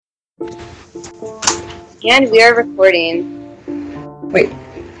And we are recording. Wait.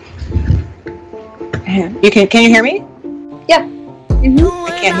 Can you hear me? Yeah. Mm-hmm.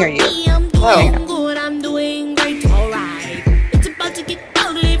 I can't hear you. Oh.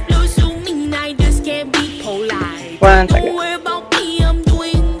 One second.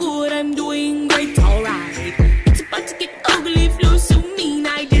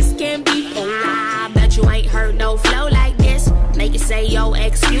 Say, yo,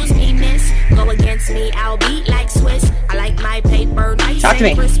 excuse me, miss. Go against me, I'll beat like Swiss. I like my paper nice. Talk to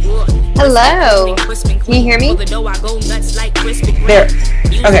me. Hello. Can you hear me? There.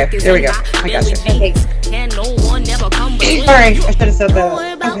 Okay, there we go. I got you. Okay. Sorry, I should have said that.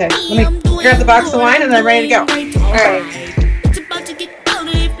 Okay, let me grab the box of wine and then I'm ready to go. Alright.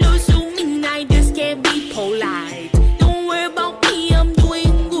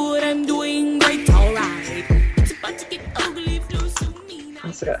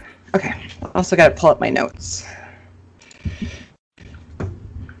 Okay, also got to pull up my notes.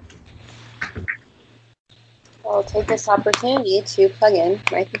 I'll take this opportunity to plug in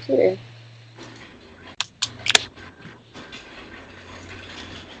my computer.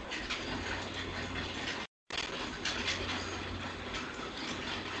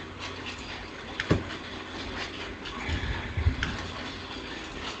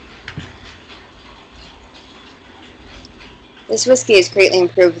 This whiskey is greatly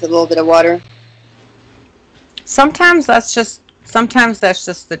improved with a little bit of water. Sometimes that's just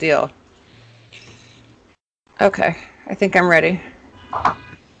the deal. Okay, I think I'm ready.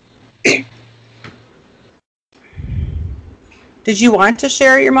 Did you want to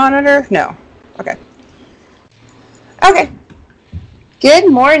share your monitor? No. Okay. Okay. Good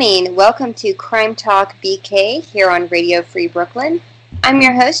morning. Welcome to Crime Talk BK here on Radio Free Brooklyn. I'm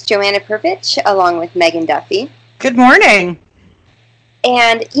your host, Joanna Purvich, along with Megan Duffy. Good morning.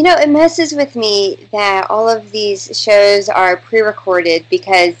 And, you know, it messes with me that all of these shows are pre-recorded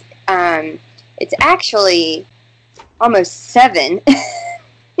because it's actually almost 7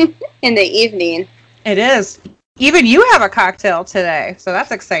 in the evening. It is. Even you have a cocktail today, so that's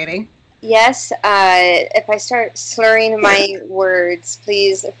exciting. Yes, if I start slurring my words,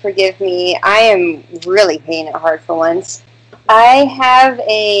 please forgive me. I am really paying it hard for once. I have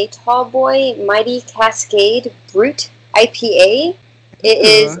a Tallboy Mighty Cascade Brut IPA. It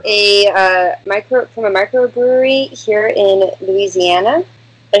is a from a microbrewery here in Louisiana,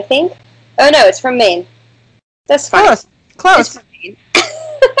 I think. Oh no, it's from Maine. That's fine. Close. It's from Maine.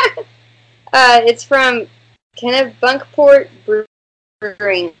 It's from Kennebunkport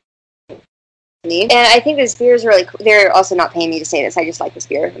Brewing. And I think this beer is really cool. They're also not paying me to say this. I just like this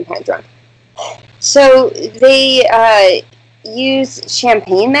beer. I'm kind of drunk. So they use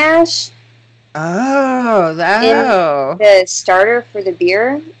champagne mash. Oh, that. In the starter for the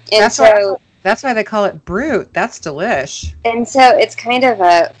beer. And that's why they call it Brut. That's delish. And so it's kind of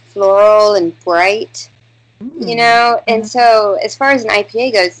a floral and bright, you know? And so as far as an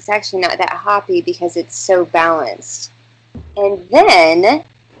IPA goes, it's actually not that hoppy because it's so balanced. And then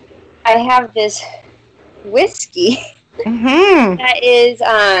I have this whiskey that is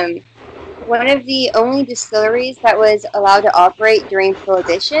one of the only distilleries that was allowed to operate during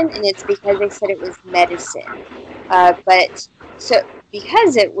Prohibition, and it's because they said it was medicine.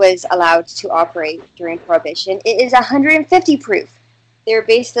 Because it was allowed to operate during Prohibition, it is 150 proof. They're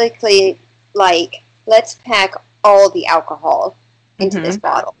basically like, let's pack all the alcohol into this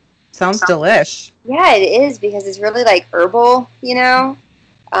bottle. Sounds delish. Yeah, it is, because it's really like herbal, you know?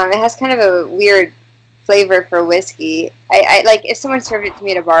 It has kind of a weird flavor for whiskey. I like, if someone served it to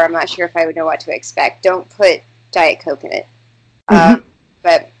me at a bar, I'm not sure if I would know what to expect. Don't put Diet Coke in it.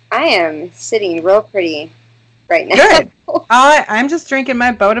 But I am sitting real pretty right now. Good. I'm just drinking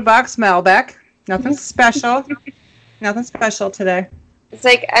my Boda Box Malbec. Nothing special. Nothing special today. It's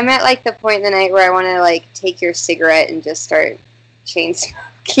like, I'm at like the point in the night where I want to like take your cigarette and just start chain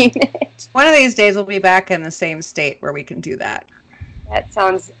smoking it. One of these days we'll be back in the same state where we can do that. That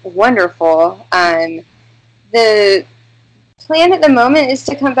sounds wonderful. The plan at the moment is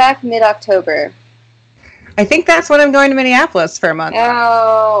to come back mid-October. I think that's when I'm going to Minneapolis for a month.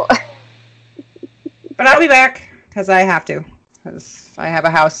 Oh. But I'll be back because I have to. Because I have a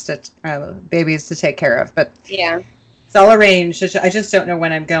house babies to take care of. But yeah, it's all arranged. I just don't know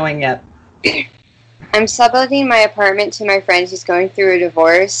when I'm going yet. I'm subletting my apartment to my friend who's going through a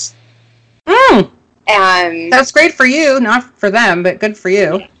divorce. That's great for you, not for them, but good for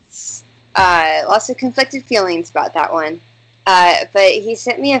you. Lots of conflicted feelings about that one. But he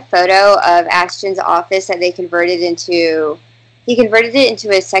sent me a photo of Ashton's office that they converted into... He converted it into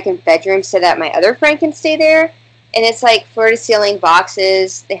a second bedroom so that my other friend can stay there. and it's like floor-to-ceiling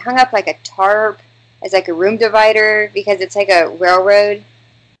boxes. They hung up like a tarp as like a room divider because it's like a railroad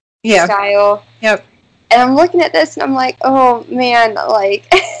style. Yep. And I'm looking at this and I'm like, oh man,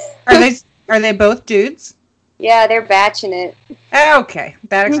 like. Are they both dudes? Yeah, they're batching it. Okay,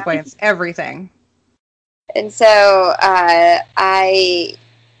 that explains everything. And so I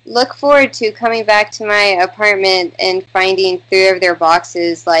look forward to coming back to my apartment and finding 3 of their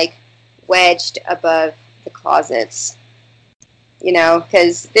boxes like wedged above the closets. You know,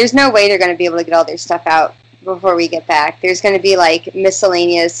 because there's no way they're going to be able to get all their stuff out before we get back. There's going to be like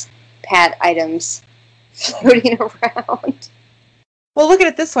miscellaneous pet items floating around. Well, look at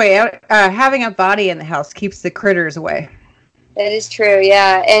it this way. Having a body in the house keeps the critters away. That is true,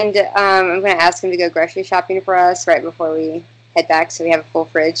 yeah. And I'm going to ask him to go grocery shopping for us right before we head back so we have a full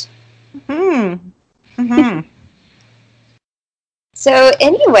fridge. Mm-hmm. So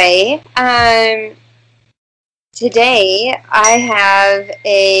anyway, today I have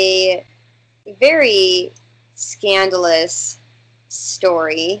a very scandalous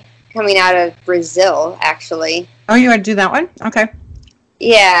story coming out of Brazil, actually. Oh, you want to do that one? Okay.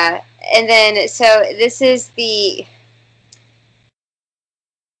 Yeah, and then, so this is the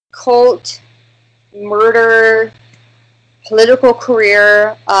cult murder political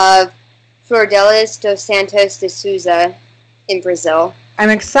career of Flordelis dos Santos de Souza in Brazil.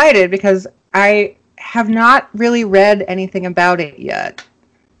 I'm excited because I have not really read anything about it yet.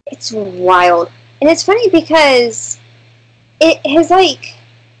 It's wild. And it's funny because it has, like,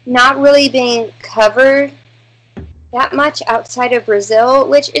 not really been covered that much outside of Brazil,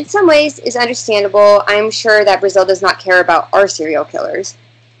 which in some ways is understandable. I'm sure that Brazil does not care about our serial killers.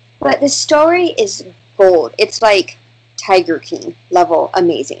 But the story is gold. It's like Tiger King level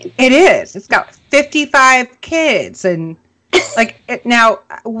amazing. It is. It's got 55 kids. And now,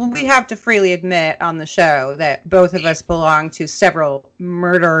 we have to freely admit on the show that both of us belong to several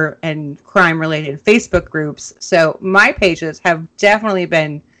murder and crime-related Facebook groups. So my pages have definitely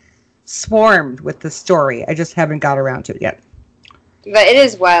been swarmed with the story. I just haven't got around to it yet. But it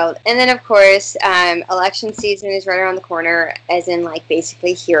is wild. And then, of course, election season is right around the corner, as in, like,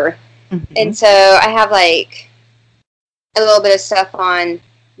 basically here. Mm-hmm. And so I have, like, a little bit of stuff on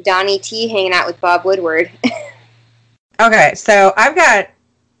Donnie T hanging out with Bob Woodward. Okay, so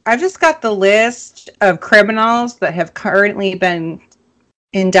I've just got the list of criminals that have currently been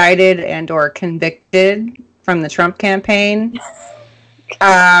indicted and or convicted from the Trump campaign.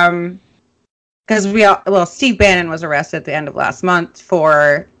 Because Steve Bannon was arrested at the end of last month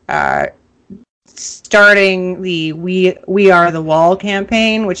for starting the We Are the Wall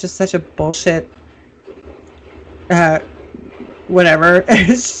campaign, which is such a bullshit. Whatever.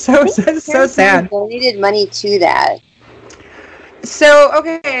 It's so sad. Donated money to that. So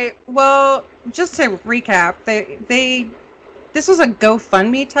okay, well, just to recap, this was a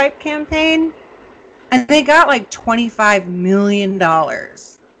GoFundMe type campaign. And they got like $25 million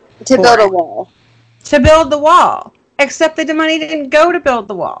to build a wall. To build the wall. Except that the money didn't go to build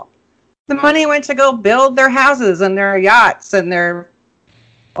the wall. The money went to go build their houses and their yachts and their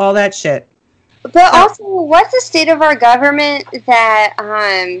all that shit. But also, what's the state of our government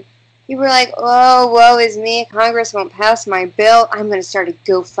that you were like, oh, woe is me, Congress won't pass my bill, I'm going to start a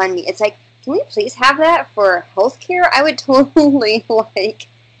GoFundMe. It's like, can we please have that for healthcare? I would totally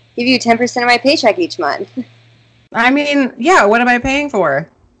give you 10% of my paycheck each month. I mean, yeah, what am I paying for?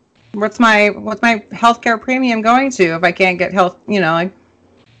 What's my healthcare premium going to if I can't get health, yeah,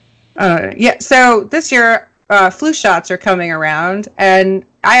 so this year, flu shots are coming around, and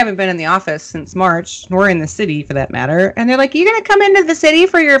I haven't been in the office since March, nor in the city for that matter, and they're like, you going to come into the city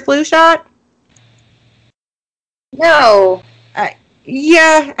for your flu shot? No.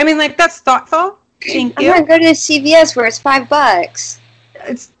 Yeah, I mean, like, that's thoughtful. Thank you. I'm going to go to CVS where it's $5.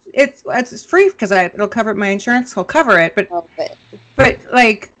 It's free because it'll cover my insurance. Will cover it, but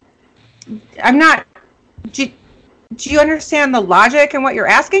like, I'm not. Do you understand the logic in what you're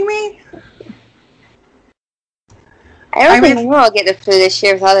asking me? I don't think we'll get the flu this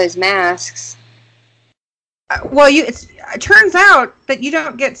year with all those masks. Well, it turns out that you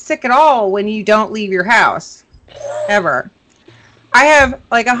don't get sick at all when you don't leave your house, ever. I have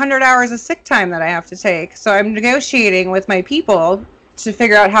like 100 hours of sick time that I have to take, so I'm negotiating with my people to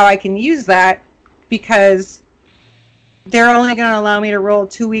figure out how I can use that because they're only going to allow me to roll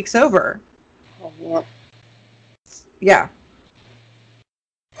 2 weeks over. Oh, yeah. Yeah.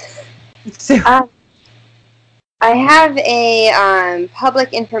 So, I have a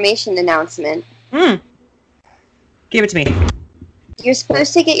public information announcement. Give it to me. You're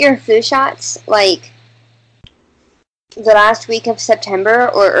supposed to get your flu shots like the last week of September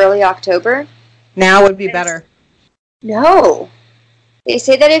or early October. Now would be better. No. They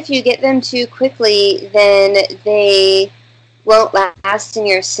say that if you get them too quickly, then they won't last in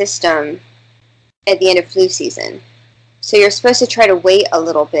your system at the end of flu season. So you're supposed to try to wait a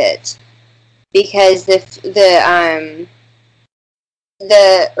little bit because the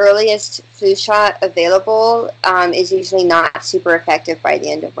earliest flu shot available is usually not super effective by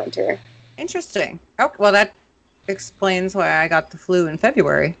the end of winter. Interesting. Oh, well, that explains why I got the flu in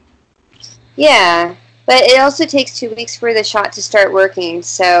February. Yeah, but it also takes 2 weeks for the shot to start working,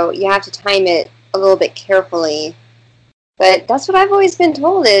 so you have to time it a little bit carefully. But that's what I've always been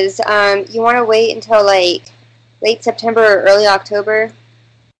told is you want to wait until like late September or early October,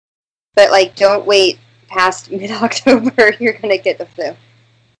 but like don't wait past mid-October. You're gonna get the flu.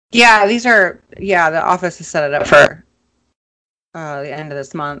 Yeah, the office has set it up for the end of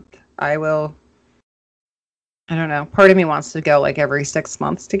this month. I don't know. Part of me wants to go like every 6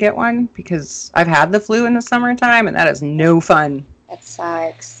 months to get one because I've had the flu in the summertime and that is no fun. That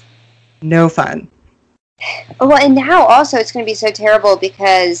sucks. No fun. Well, and now also it's going to be so terrible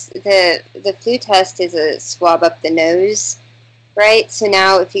because the flu test is a swab up the nose, right? So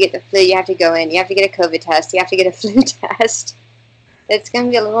now if you get the flu, you have to go in. You have to get a COVID test. You have to get a flu test. It's going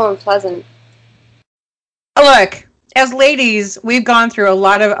to be a little unpleasant. Look, as ladies, we've gone through a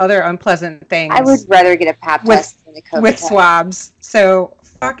lot of other unpleasant things. I would rather get a pap test than a COVID with test. swabs. So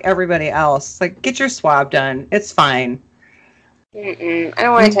fuck everybody else. Like, get your swab done. It's fine. I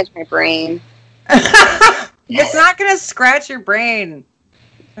don't want to touch my brain. It's not going to scratch your brain.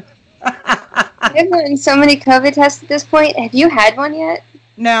 I've gotten so many COVID tests at this point. Have you had one yet?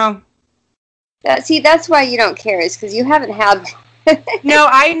 No. That's why you don't care, is because you haven't had one. No,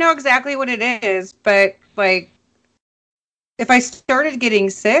 I know exactly what it is, but, like, if I started getting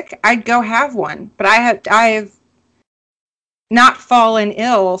sick, I'd go have one. But I've not fallen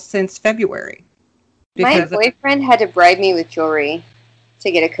ill since February. My boyfriend had to bribe me with jewelry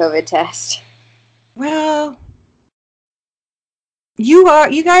to get a COVID test. Well,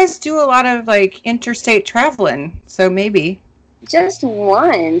 you guys do a lot of like interstate traveling, so maybe. Just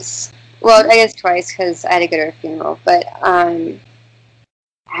once. Well, I guess twice because I had to go to a funeral, but I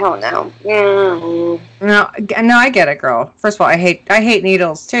don't know. No, I get it, girl. First of all, I hate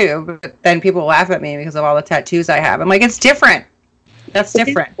needles too, but then people laugh at me because of all the tattoos I have. I'm like, it's different. That's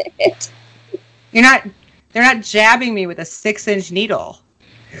different. They're not jabbing me with a 6-inch needle.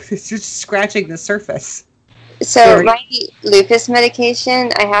 It's just scratching the surface. So my lupus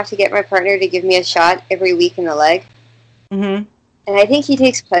medication, I have to get my partner to give me a shot every week in the leg. Mm-hmm. And I think he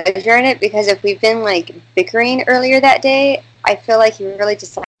takes pleasure in it because if we've been like bickering earlier that day, I feel like he really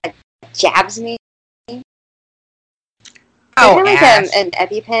just like jabs me. Oh, kind of like an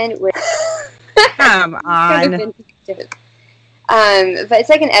EpiPen with. Come on. But it's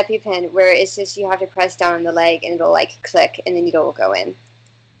like an EpiPen where it's just you have to press down on the leg and it'll like click and the needle will go in.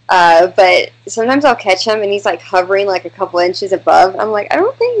 But sometimes I'll catch him and he's like hovering like a couple inches above. I'm like, I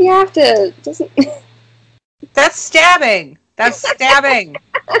don't think you have to. That's stabbing. That's stabbing.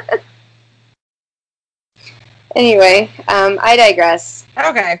 Anyway, I digress.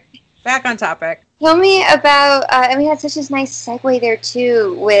 Okay, back on topic. Tell me about. And we had such a nice segue there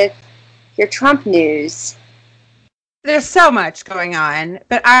too with your Trump news. There's so much going on,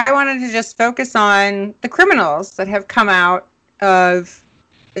 but I wanted to just focus on the criminals that have come out of,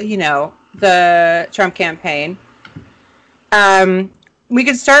 the Trump campaign. We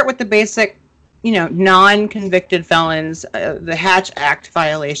could start with the basic, non-convicted felons, the Hatch Act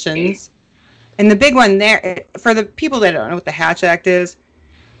violations. And the big one there, for the people that don't know what the Hatch Act is,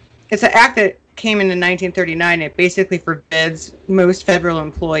 it's an act that came in 1939. It basically forbids most federal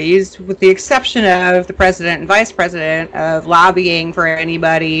employees, with the exception of the president and vice president, of lobbying for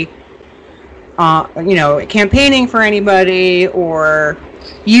anybody, campaigning for anybody, or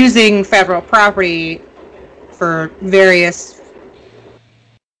using federal property for various,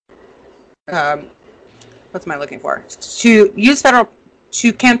 what's am I looking for?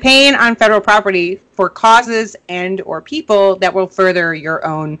 To campaign on federal property for causes and or people that will further your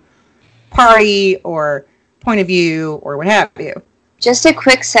own party or point of view or what have you. Just a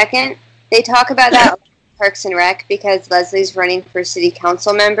quick second. They talk about that Parks and Rec because Leslie's running for city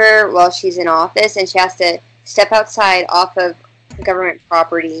council member while she's in office and she has to step outside off of government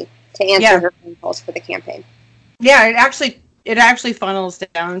property to answer her phone calls for the campaign. Yeah, it actually funnels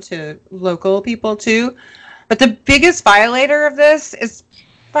down to local people too. But the biggest violator of this is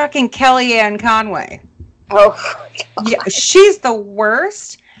fucking Kellyanne Conway. Oh, God. Yeah, she's the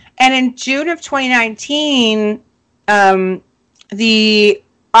worst. And in June of 2019, the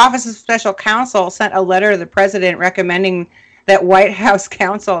Office of Special Counsel sent a letter to the president recommending that White House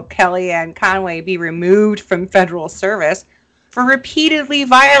counsel Kellyanne Conway be removed from federal service for repeatedly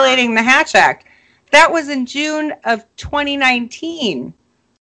violating the Hatch Act. That was in June of 2019.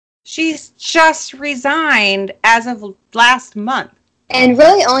 She's just resigned as of last month. And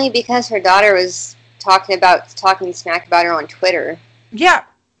really only because her daughter was talking smack about her on Twitter. Yeah.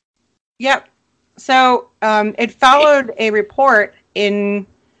 Yep. So it followed a report in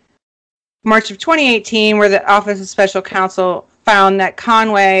March of 2018 where the Office of Special Counsel found that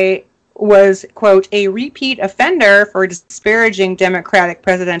Conway was, quote, a repeat offender for disparaging Democratic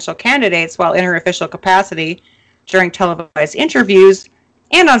presidential candidates while in her official capacity during televised interviews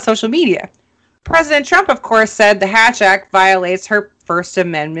and on social media. President Trump, of course, said the Hatch Act violates her First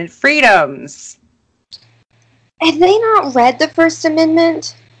Amendment freedoms. Have they not read the First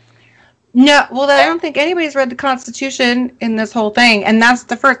Amendment? No, well, I don't think anybody's read the Constitution in this whole thing. And that's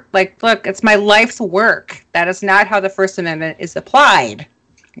the first, look, it's my life's work. That is not how the First Amendment is applied.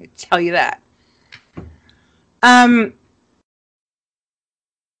 I can tell you that.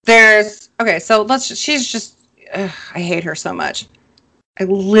 She's just, I hate her so much. I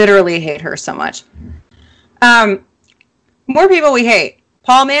literally hate her so much. More people we hate.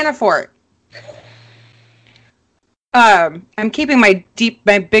 Paul Manafort. I'm keeping my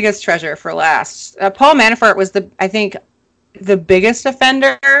biggest treasure for last. Paul Manafort was the biggest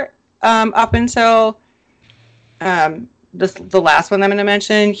offender up until the last one I'm going to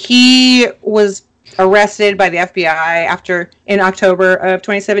mention. He was arrested by the FBI in October of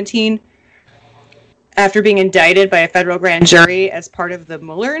 2017 after being indicted by a federal grand jury as part of the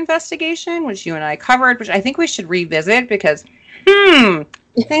Mueller investigation, which you and I covered, which I think we should revisit because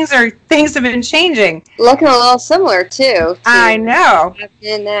things have been changing. Looking a little similar too. I know.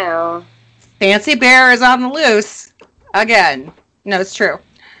 And now, Fancy Bear is on the loose again. No, it's true.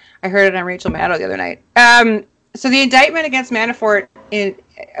 I heard it on Rachel Maddow the other night. So the indictment against Manafort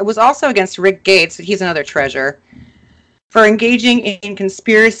was also against Rick Gates. He's another treasure for engaging in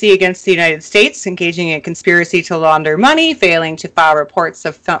conspiracy against the United States, engaging in conspiracy to launder money, failing to file reports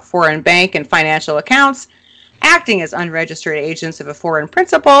of foreign bank and financial accounts, acting as unregistered agents of a foreign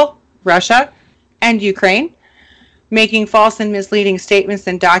principal, Russia, and Ukraine, making false and misleading statements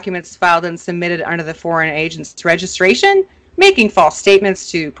and documents filed and submitted under the foreign agent's registration, making false statements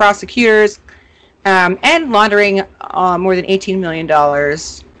to prosecutors, and laundering more than $18 million,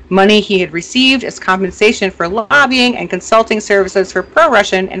 money he had received as compensation for lobbying and consulting services for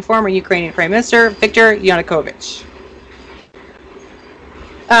pro-Russian and former Ukrainian Prime Minister Viktor Yanukovych.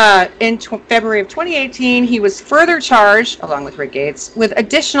 In February of 2018, he was further charged, along with Rick Gates, with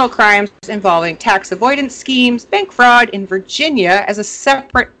additional crimes involving tax avoidance schemes, bank fraud in Virginia as a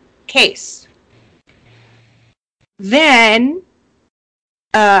separate case. Then,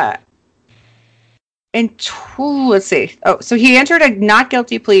 so he entered a not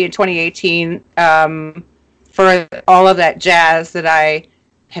guilty plea in 2018 for all of that jazz that I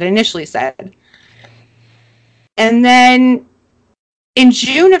had initially said. And then in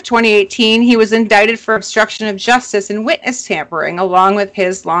June of 2018, he was indicted for obstruction of justice and witness tampering, along with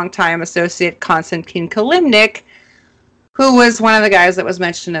his longtime associate Konstantin Kilimnik, who was one of the guys that was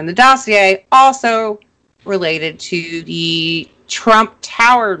mentioned in the dossier, also related to the Trump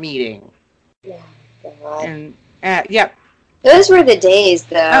Tower meeting. Yeah, God. And yep. Those were the days,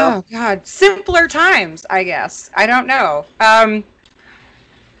 though. Oh God, simpler times, I guess. I don't know.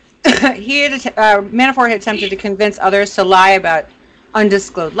 Manafort had attempted to convince others to lie about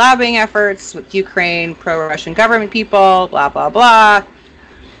undisclosed lobbying efforts with Ukraine, pro-Russian government people, blah, blah, blah.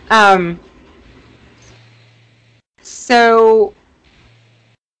 So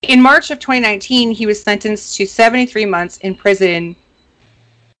in March of 2019, he was sentenced to 73 months in prison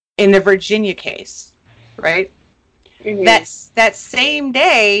in the Virginia case, right? Mm-hmm. That same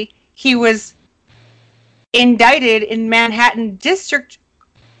day, he was indicted in Manhattan District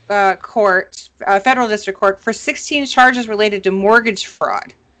Court, Federal District Court, for 16 charges related to mortgage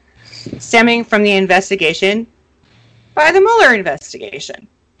fraud, stemming from the investigation by the Mueller investigation.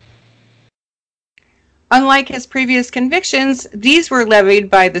 Unlike his previous convictions, these were levied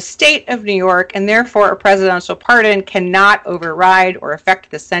by the state of New York, and therefore a presidential pardon cannot override or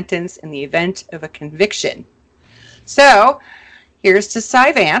affect the sentence in the event of a conviction. So, here's to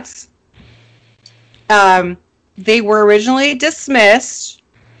Cy Vance. They were originally dismissed.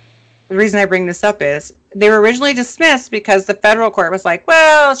 The reason I bring this up is they were originally dismissed because the federal court was like,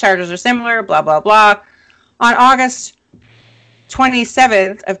 well, charges are similar, blah, blah, blah. On August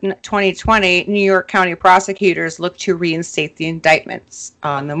 27th of 2020, New York County prosecutors looked to reinstate the indictments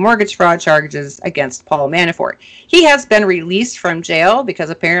on the mortgage fraud charges against Paul Manafort. He has been released from jail because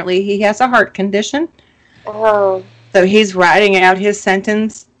apparently he has a heart condition. Oh. So he's writing out his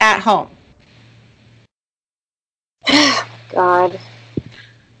sentence at home. God.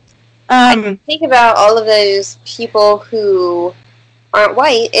 I think about all of those people who aren't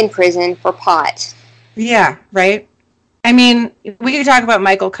white in prison for pot. Yeah, right? I mean, we could talk about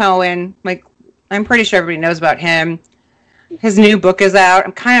Michael Cohen. Like, I'm pretty sure everybody knows about him. His new book is out.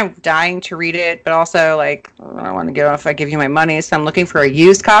 I'm kind of dying to read it, but also, like, I don't want to get off if I give you my money, so I'm looking for a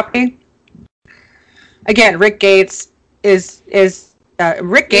used copy. Again, Rick Gates is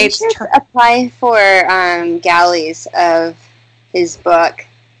Rick Gates. You should apply for galleys of his book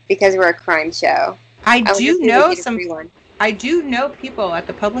because we're a crime show. I do know people at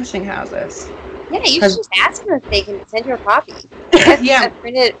the publishing houses. Yeah, you should just ask them if they can send you a copy. Yeah, a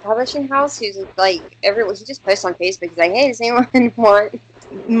friend at publishing house who's like he just posts on Facebook. He's like, "Hey, does anyone want?"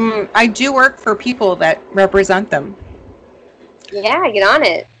 I do work for people that represent them. Yeah, get on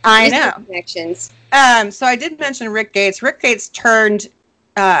it. I know connections. So I did mention Rick Gates. Rick Gates turned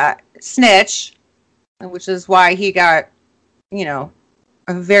snitch, which is why he got, a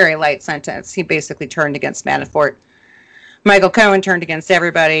very light sentence. He basically turned against Manafort. Michael Cohen turned against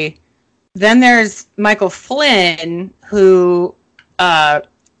everybody. Then there's Michael Flynn, who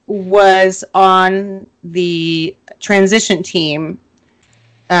was on the transition team.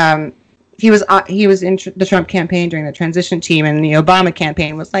 He was in the Trump campaign during the transition team, and the Obama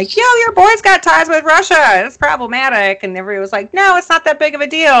campaign was like, "Yo, your boy's got ties with Russia. It's problematic." And everybody was like, "No, it's not that big of a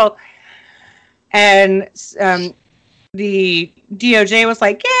deal." And the DOJ was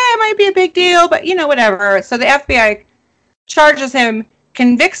like, "Yeah, it might be a big deal, but whatever." So the FBI charges him,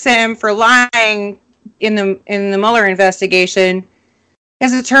 convicts him for lying in the Mueller investigation.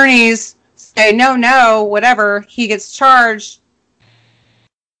 His attorneys say, no, whatever. He gets charged.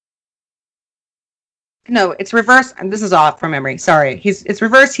 No, it's reversed. And this is off from memory. Sorry. It's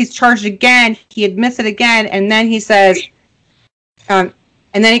reversed. He's charged again. He admits it again. And then he says, and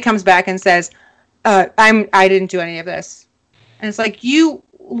then he comes back and says, I didn't do any of this. And it's like, you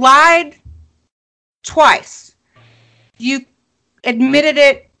lied twice. You admitted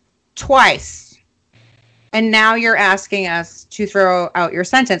it twice. And now you're asking us to throw out your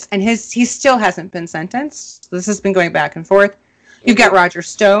sentence. And he still hasn't been sentenced. This has been going back and forth. You've got Roger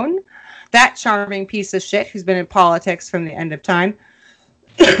Stone, that charming piece of shit who's been in politics from the end of time.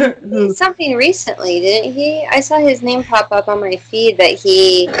 He did something recently, didn't he? I saw his name pop up on my feed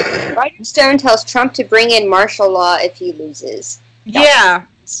that Roger Stone tells Trump to bring in martial law if he loses. Yeah.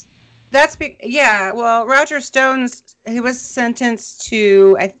 Well, Roger Stone's, he was sentenced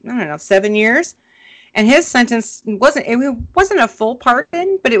to, I don't know, 7 years. And his sentence wasn't a full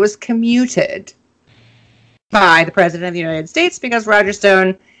pardon, but it was commuted by the President of the United States because Roger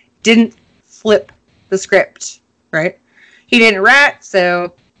Stone didn't flip the script, right? He didn't rat,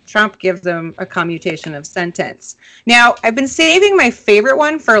 so Trump gives him a commutation of sentence. Now, I've been saving my favorite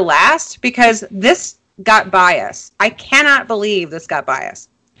one for last because this got bias. I cannot believe this got bias.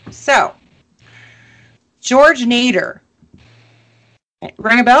 So, George Nader.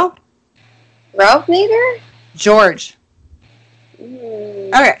 Ring a bell? Ralph Nader? George.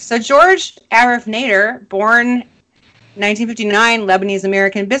 Okay, so George Arif Nader, born 1959,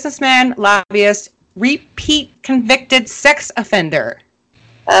 Lebanese-American businessman, lobbyist, repeat convicted sex offender.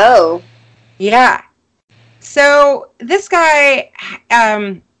 Oh. Yeah. So this guy,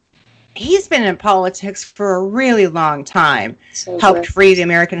 he's been in politics for a really long time. So helped free the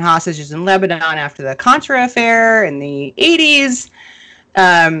American hostages in Lebanon after the Contra affair in the 80s.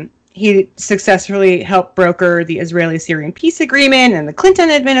 He successfully helped broker the Israeli-Syrian peace agreement and the Clinton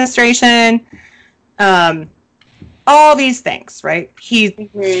administration. All these things, right?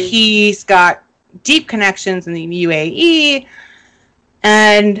 He's got deep connections in the UAE,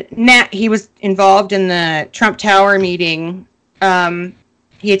 and he was involved in the Trump Tower meeting.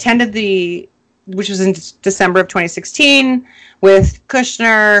 He attended which was in December of 2016, with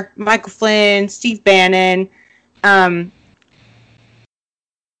Kushner, Michael Flynn, Steve Bannon,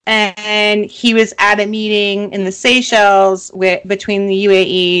 and he was at a meeting in the Seychelles between the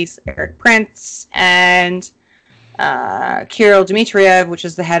UAE's Eric Prince and Kirill Dmitriev, which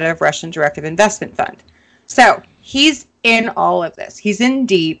is the head of Russian Directive Investment Fund. So he's in all of this. He's in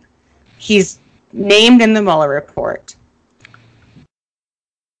deep. He's named in the Mueller report.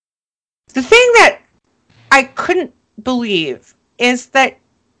 The thing that I couldn't believe is that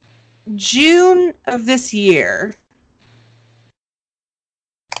June of this year,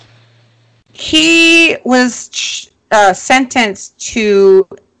 he was sentenced to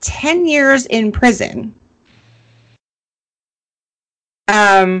 10 years in prison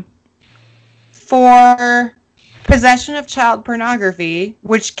for possession of child pornography,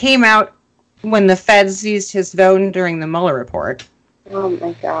 which came out when the feds seized his phone during the Mueller report. Oh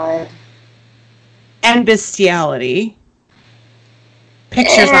my God. And bestiality.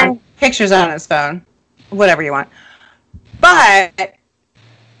 Pictures on his phone. Whatever you want. But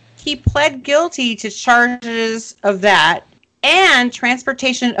he pled guilty to charges of that and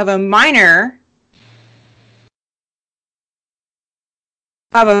transportation of a minor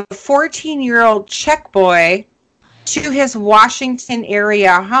of a 14-year-old Czech boy to his Washington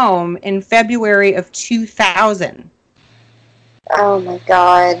area home in February of 2000. Oh my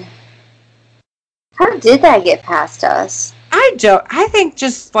God. How did that get past us? I think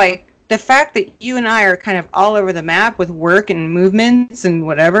just like the fact that you and I are kind of all over the map with work and movements and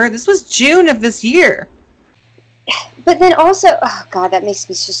whatever. This was June of this year. But then also, oh God, that makes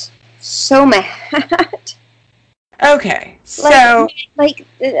me just so mad. Okay, so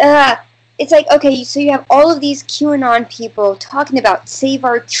it's like, okay, so you have all of these QAnon people talking about save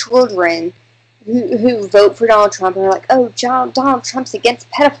our children who vote for Donald Trump and are like, oh, Donald Trump's against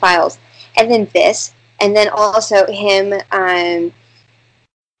pedophiles, and then this, and then also him,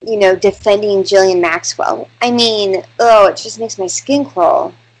 defending Ghislaine Maxwell. I mean, it just makes my skin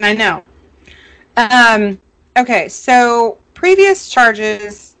crawl. I know. Okay, so previous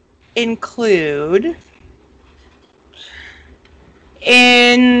charges include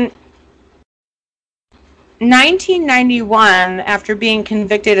in 1991, after being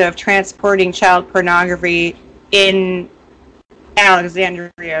convicted of transporting child pornography in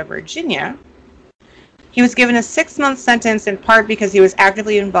Alexandria, Virginia, he was given a 6-month sentence in part because he was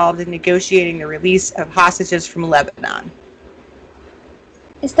actively involved in negotiating the release of hostages from Lebanon.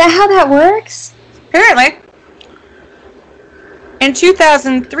 Is that how that works? Apparently. In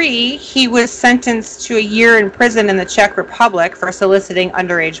 2003, he was sentenced to a year in prison in the Czech Republic for soliciting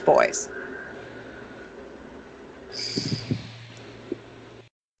underage boys.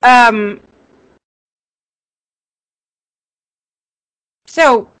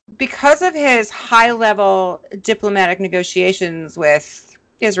 So, because of his high-level diplomatic negotiations with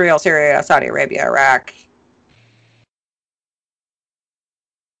Israel, Syria, Saudi Arabia, Iraq,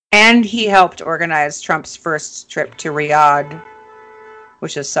 and he helped organize Trump's first trip to Riyadh,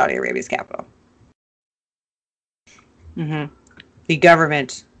 which is Saudi Arabia's capital. The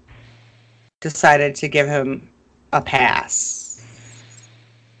government decided to give him a pass.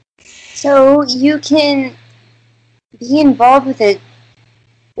 So you can be involved with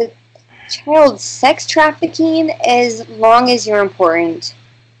child sex trafficking as long as you're important.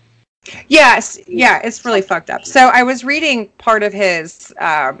 Yes, yeah, it's really fucked up. So I was reading part of his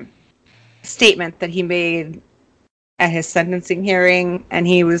statement that he made at his sentencing hearing, and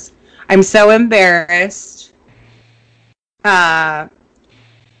he was, I'm so embarrassed. I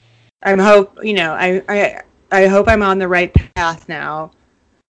hope I'm on the right path now.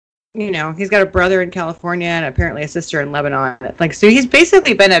 He's got a brother in California and apparently a sister in Lebanon. So he's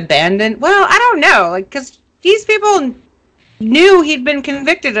basically been abandoned. Well, I don't know, because these people knew he'd been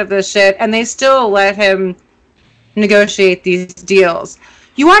convicted of this shit, and they still let him negotiate these deals.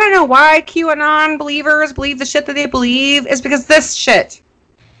 You want to know why QAnon believers believe the shit that they believe? Is because this shit.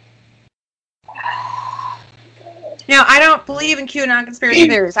 Now, I don't believe in QAnon conspiracy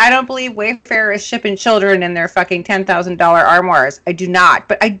theories. I don't believe Wayfair is shipping children in their fucking $10,000 armoires. I do not.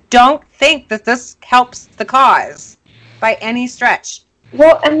 But I don't think that this helps the cause by any stretch.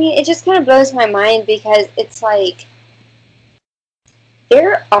 Well, I mean, it just kind of blows my mind because it's like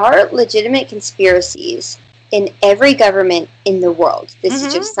there are legitimate conspiracies in every government in the world. This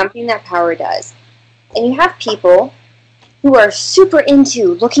is just something that power does. And you have people who are super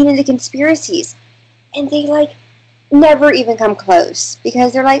into looking into conspiracies, and they, never even come close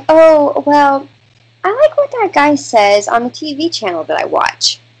because they're like, oh, well, I like what that guy says on the TV channel that I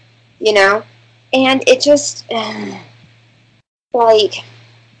watch, And it just, there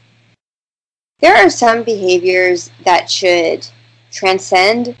are some behaviors that should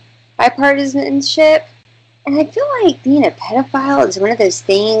transcend bipartisanship, and I feel like being a pedophile is one of those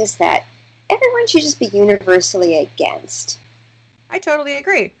things that everyone should just be universally against. I totally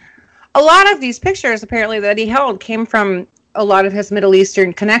agree. A lot of these pictures, apparently, that he held came from a lot of his Middle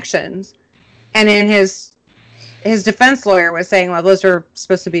Eastern connections. And in his defense lawyer was saying, well, those are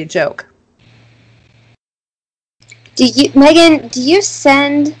supposed to be a joke. Megan, do you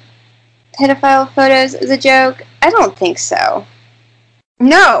send pedophile photos as a joke? I don't think so.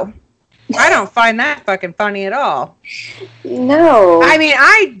 No. I don't find that fucking funny at all. No. I mean,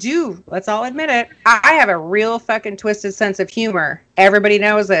 I do. Let's all admit it. I have a real fucking twisted sense of humor. Everybody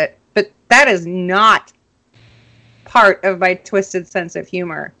knows it. But that is not part of my twisted sense of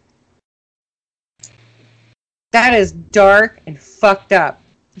humor. That is dark and fucked up.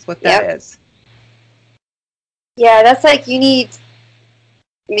 That's what that is. Yeah, that's like you need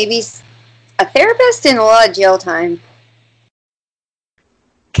maybe a therapist and a lot of jail time.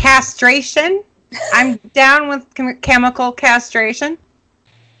 Castration. I'm down with chemical castration.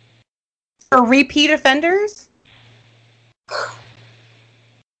 For repeat offenders?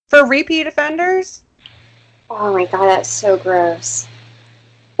 For repeat offenders? Oh my god, that's so gross.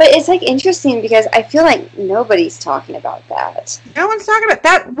 But it's like interesting because I feel like nobody's talking about that. No one's talking about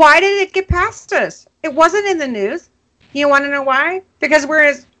that. Why did it get past us? It wasn't in the news. You want to know why? Because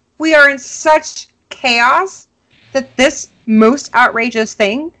we are in such chaos that this most outrageous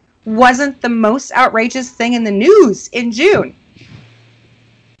thing wasn't the most outrageous thing in the news in June.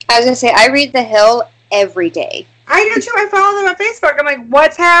 I was going to say, I read The Hill every day. I do too. I follow them on Facebook. I'm like,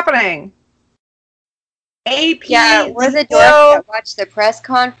 what's happening? AP. Yeah, we're the dorks that watch the press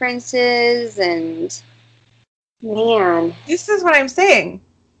conferences and... Man. This is what I'm saying.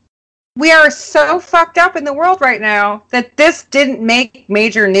 We are so fucked up in the world right now that this didn't make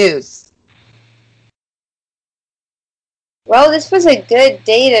major news. Well, this was a good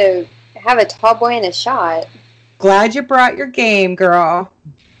day to have a tall boy and a shot. Glad you brought your game, girl.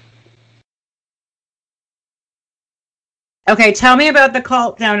 Okay, tell me about the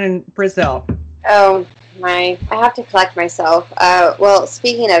cult down in Brazil. Oh, I have to collect myself. Well,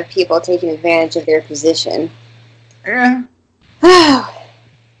 speaking of people taking advantage of their position.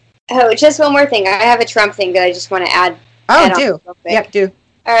 Oh, just one more thing. I have a Trump thing that I just want to add. Oh, do. Yep, do.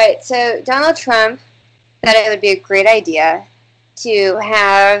 All right, so Donald Trump thought it would be a great idea to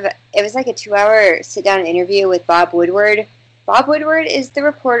have, it was like a 2-hour sit-down interview with Bob Woodward. Bob Woodward is the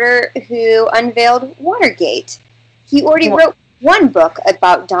reporter who unveiled Watergate. He already wrote one book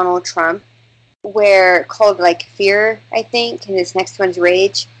about Donald Trump, called like Fear, I think, and this next one's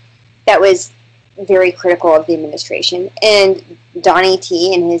Rage. That was very critical of the administration. And Donnie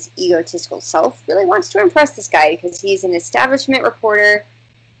T and his egotistical self really wants to impress this guy because he's an establishment reporter.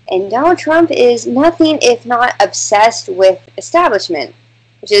 And Donald Trump is nothing if not obsessed with establishment,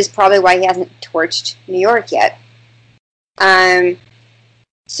 which is probably why he hasn't torched New York yet.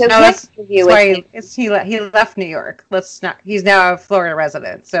 So no, that's why he left New York. He's now a Florida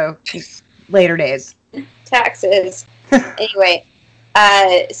resident, so later days. Taxes. Anyway,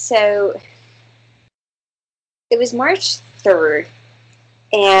 so it was March 3rd,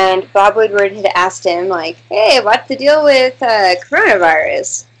 and Bob Woodward had asked him, like, hey, what's the deal with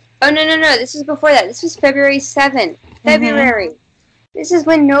coronavirus? Oh, no, this was before that. This was February 7th. February. Mm-hmm. This is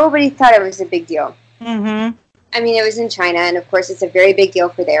when nobody thought it was a big deal. Mm-hmm. I mean, it was in China, and of course it's a very big deal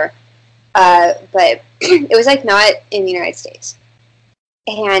for there. But it was, like, not in the United States.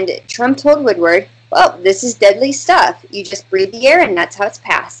 And Trump told Woodward, well, this is deadly stuff. You just breathe the air, and that's how it's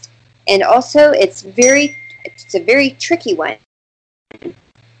passed. And also, it's a very tricky one.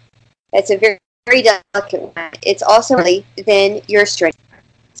 It's a very, very delicate one. It's also really than your strength.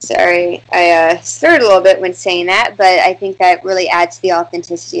 Sorry, I slurred a little bit when saying that, but I think that really adds to the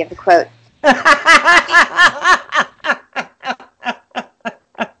authenticity of the quote.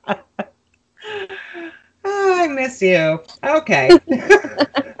 Oh, I miss you. Okay.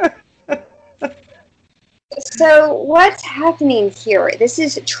 So what's happening here? This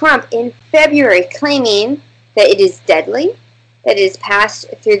is Trump in February claiming that it is deadly, that it is passed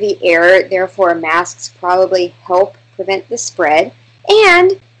through the air, therefore masks probably help prevent the spread,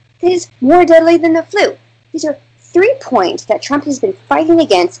 and it is more deadly than the flu. These are 3 points that Trump has been fighting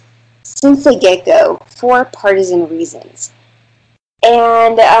against since the get-go for partisan reasons.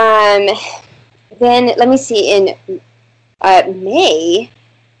 And then, let me see, in May,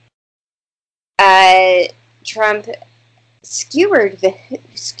 Trump skewered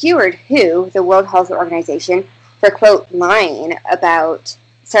WHO, the World Health Organization, for, quote, lying about...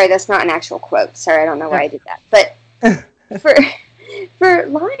 Sorry, that's not an actual quote. Sorry, I don't know why I did that. But for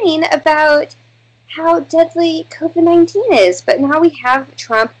lying about how deadly COVID-19 is. But now we have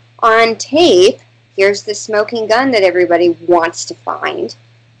Trump on tape, here's the smoking gun that everybody wants to find,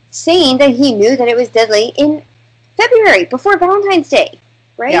 saying that he knew that it was deadly in February, before Valentine's Day,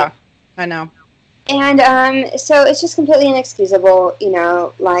 right? Yeah, I know. And so it's just completely inexcusable,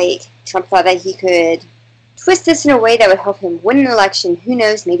 like Trump thought that he could twist this in a way that would help him win an election. Who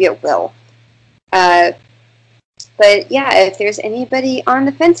knows, maybe it will. But yeah, if there's anybody on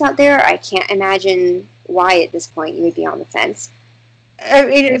the fence out there, I can't imagine why at this point you would be on the fence. I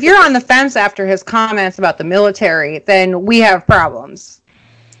mean, if you're on the fence after his comments about the military, then we have problems.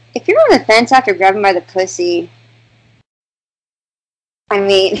 If you're on the fence after grabbing by the pussy, I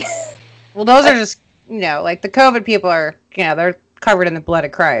mean... Well, those are just, like the COVID people are, they're covered in the blood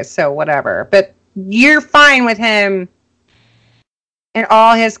of Christ, so whatever. But you're fine with him and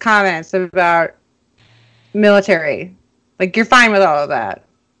all his comments about military. Like, you're fine with all of that.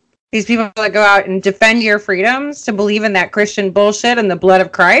 These people that go out and defend your freedoms to believe in that Christian bullshit and the blood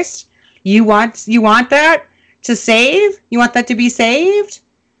of Christ. You want that to save? You want that to be saved?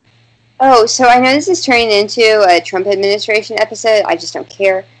 Oh, so I know this is turning into a Trump administration episode. I just don't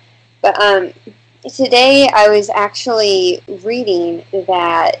care. But today I was actually reading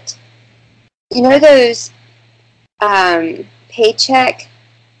that, you know, those paycheck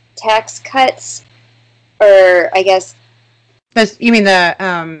tax cuts, or I guess... You mean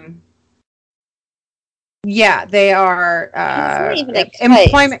the... Yeah, they are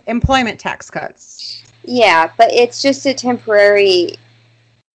employment tax cuts. Yeah, but it's just a temporary...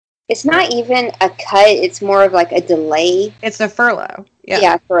 It's not even a cut. It's more of like a delay. It's a furlough.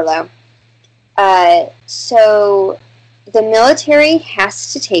 Yeah, furlough. So the military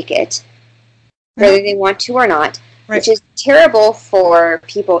has to take it, whether they want to or not, right. Which is terrible for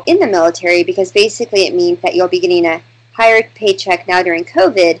people in the military because basically it means that you'll be getting a higher paycheck now during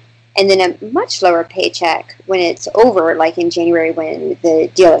COVID and then a much lower paycheck when it's over, like in January when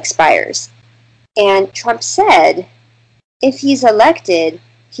the deal expires. And Trump said if he's elected,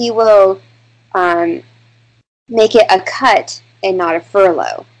 he will make it a cut and not a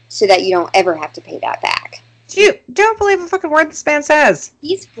furlough so that you don't ever have to pay that back. You don't believe a fucking word this man says.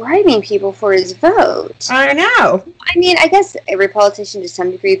 He's bribing people for his vote. I know. I mean, I guess every politician to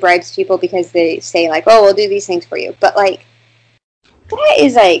some degree bribes people because they say, like, oh, we'll do these things for you. But, like, that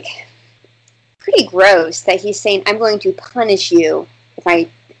is, like, pretty gross that he's saying, I'm going to punish you if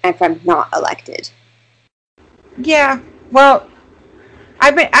I'm not elected. Yeah, well...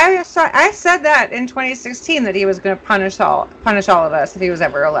 I said that in 2016 that he was going to punish all of us if he was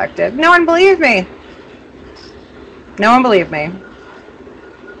ever elected. No one believed me.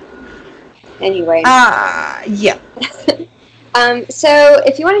 Anyway. Yeah. So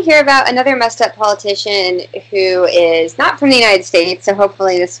if you want to hear about another messed up politician who is not from the United States, so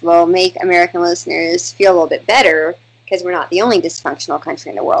hopefully this will make American listeners feel a little bit better because we're not the only dysfunctional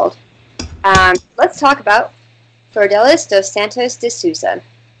country in the world. Let's talk about Flordelis dos Santos de Souza.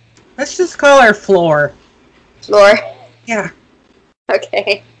 Let's just call her Floor. Floor? Yeah.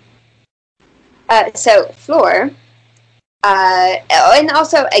 Okay. So, Floor, and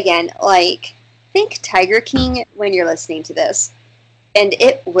also, again, like, think Tiger King when you're listening to this. And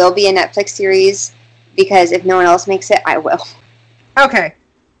it will be a Netflix series, because if no one else makes it, I will. Okay.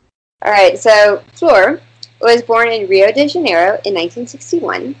 Alright, so, Floor was born in Rio de Janeiro in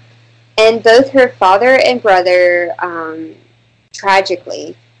 1961. And both her father and brother,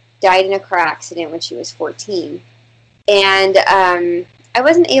 tragically, died in a car accident when she was 14. And I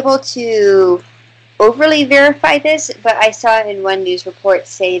wasn't able to overly verify this, but I saw in one news report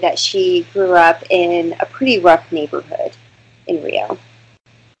say that she grew up in a pretty rough neighborhood in Rio.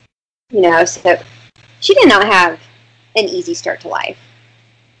 You know, so she did not have an easy start to life.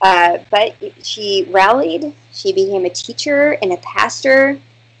 But she rallied, she became a teacher and a pastor,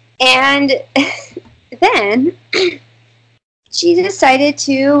 and then she decided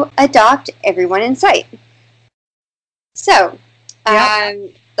to adopt everyone in sight. So,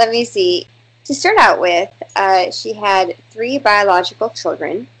 let me see. To start out with, she had 3 biological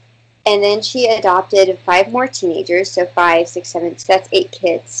children, and then she adopted 5 more teenagers, so 5, 6, 7, so that's 8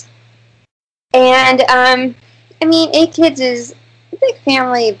 kids. And, I mean, 8 kids is a big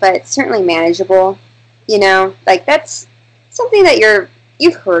family, but certainly manageable, you know? Like, that's something that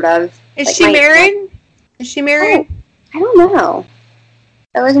you've heard of. Is like she married? Is she married? Oh, I don't know.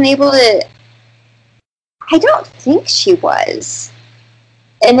 I wasn't able to... I don't think she was.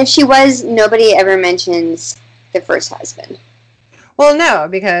 And if she was, nobody ever mentions the first husband. Well, no,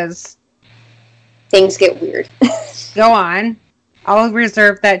 because... things get weird. Go on. I'll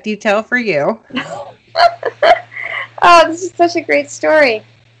reserve that detail for you. Oh, this is such a great story.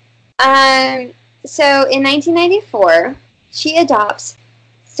 So, in 1994, she adopts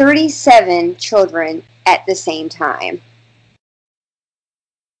 37 children at the same time.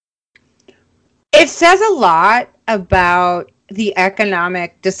 It says a lot about the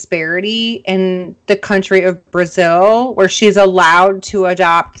economic disparity in the country of Brazil, where she's allowed to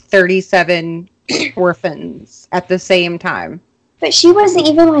adopt 37 orphans at the same time. But she wasn't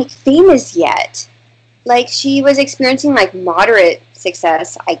even, like, famous yet. Like, she was experiencing, like, moderate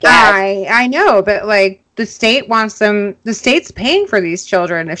success, I guess. I know, but, like, the state wants them... The state's paying for these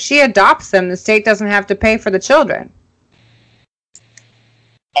children. If she adopts them, the state doesn't have to pay for the children.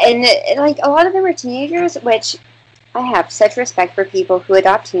 And, like, a lot of them are teenagers, which I have such respect for people who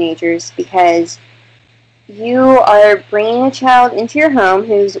adopt teenagers because you are bringing a child into your home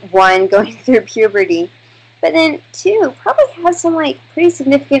who's, 1, going through puberty, But then, two, probably have some, like, pretty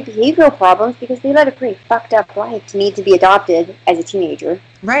significant behavioral problems because they led a pretty fucked up life to need to be adopted as a teenager.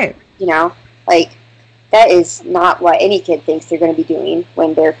 Right. You know? Like, that is not what any kid thinks they're going to be doing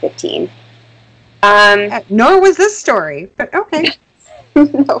when they're 15. Nor was this story, but okay.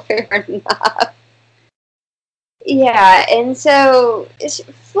 No, fair enough. Yeah, and so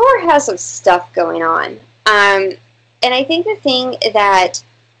Fleur has some stuff going on. And I think the thing that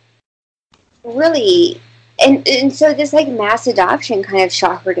really... And so this, like, mass adoption kind of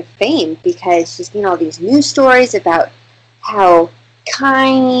shot her to fame because she's getting all these news stories about how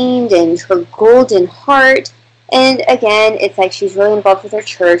kind and her golden heart. And, again, it's like she's really involved with her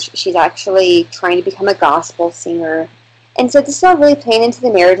church. She's actually trying to become a gospel singer. And so this is all really playing into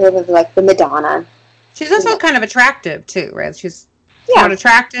the narrative of, like, the Madonna. She's also kind of attractive, too, right? She's not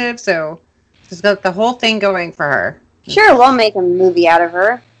attractive, so she's got the whole thing going for her. Sure, we'll make a movie out of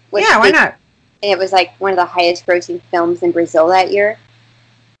her. Yeah, why not? And it was, like, one of the highest grossing films in Brazil that year.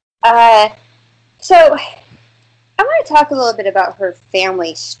 So, I want to talk a little bit about her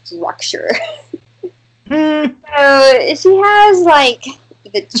family structure. So, she has, like,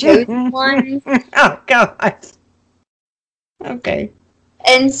 the chosen ones. Oh, God. Okay.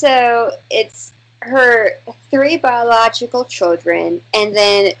 And so, it's her 3 biological children, and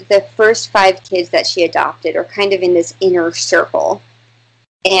then the first 5 kids that she adopted are kind of in this inner circle.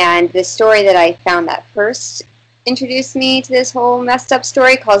 And the story that I found that first introduced me to this whole messed up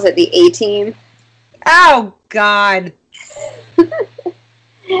story calls it the A-Team. Oh, God.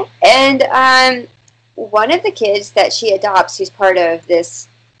 And one of the kids that she adopts, who's part of this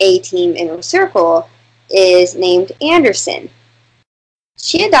A-Team inner circle, is named Anderson.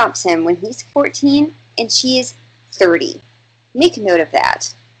 She adopts him when he's 14, and she is 30. Make a note of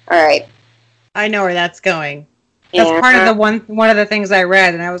that. All right. I know where that's going. That's part of the one of the things I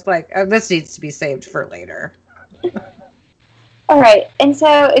read, and I was like, oh, this needs to be saved for later. All right, and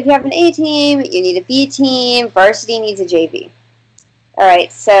so if you have an A team, you need a B team. Varsity needs a JV. All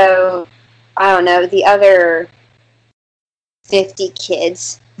right, so I don't know the other 50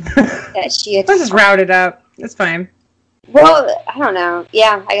 kids that she had. Let's just route it up. It's fine. Well, I don't know.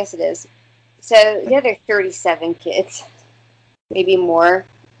 Yeah, I guess it is. So the other 37 kids, maybe more,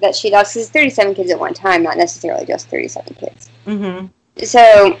 that she adopts, because 37 kids at one time, not necessarily just 37 kids. Mm-hmm.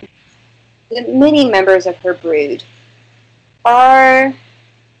 So, the many members of her brood are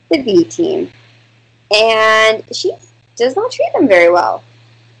the B team, and she does not treat them very well.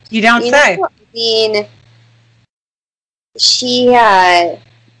 You don't say. I mean, she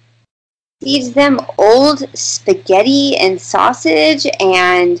feeds them old spaghetti and sausage,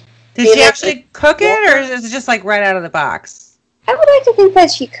 and... Did she actually cook it, or is it just, like, right out of the box? I would like to think that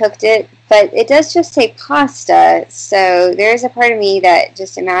she cooked it, but it does just say pasta, so there's a part of me that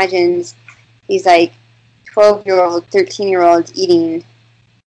just imagines these, like, 12-year-old, 13-year-olds eating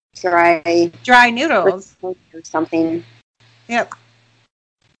dry noodles or something. Yep.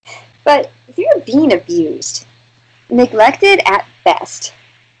 But they're being abused, neglected at best,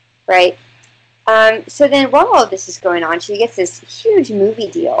 right? So then while all of this is going on, she gets this huge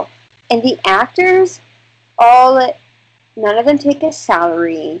movie deal, and the actors none of them take a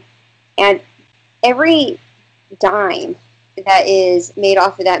salary, and every dime that is made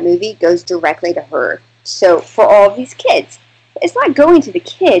off of that movie goes directly to her. So for all of these kids, it's not going to the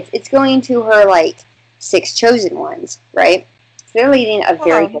kids, it's going to her, like, 6 chosen ones, right? So they're leading a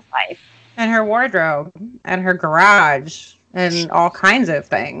very good life. And her wardrobe, and her garage, and all kinds of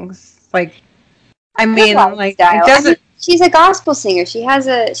things. Like, I mean, like, it doesn't... She's a gospel singer. She has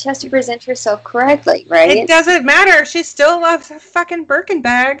to present herself correctly, right? It doesn't matter. She still loves a fucking Birkin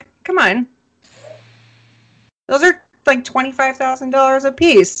bag. Come on. Those are like $25,000 a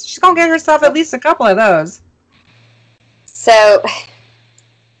piece. She's gonna get herself at least a couple of those. So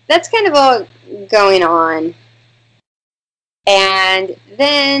that's kind of all going on. And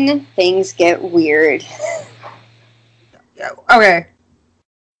then things get weird. Okay.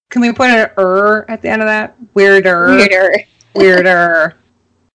 Can we put an at the end of that? Weirder.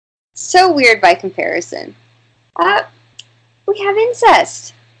 So weird by comparison. We have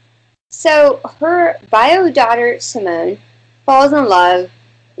incest. So her bio daughter, Simone, falls in love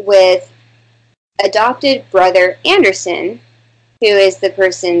with adopted brother Anderson, who is the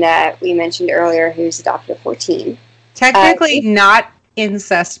person that we mentioned earlier who's adopted at 14. Technically not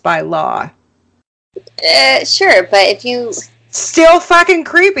incest by law. Sure, but if you... Still fucking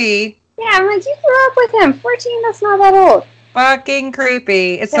creepy. Yeah, I'm like, you grew up with him. 14, that's not that old. Fucking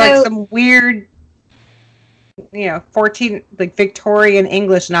creepy. It's like some weird, 14, like, Victorian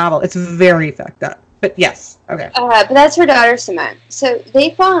English novel. It's very fucked up. But yes, okay. But that's her daughter, Simone. So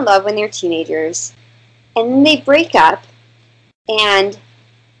they fall in love when they're teenagers. and then they break up, and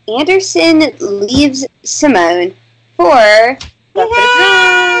Anderson leaves Simone for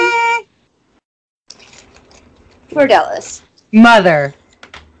Flordelis. Mother.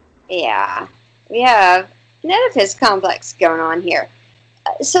 Yeah, we have an Oedipus complex going on here.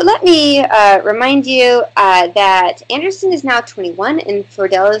 So let me remind you that Anderson is now 21 and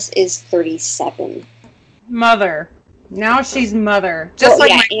Flordelis is 37. Mother. Now she's mother. Just like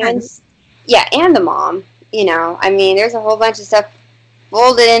my friends. Yeah, and the mom. You know, I mean, there's a whole bunch of stuff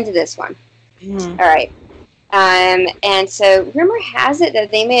folded into this one. Mm. All right. And so rumor has it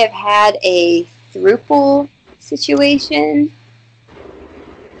that they may have had a throuple situation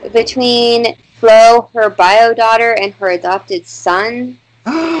between Flo, her bio daughter, and her adopted son.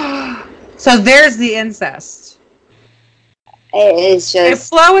 So there's the incest. It is just... If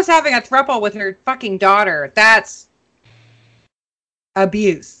Flo is having a throuple with her fucking daughter, that's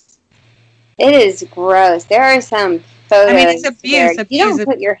abuse. It is gross. There are some photos. I mean, it's abuse. You don't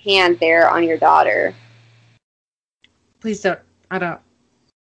put your hand there on your daughter. Please don't. I don't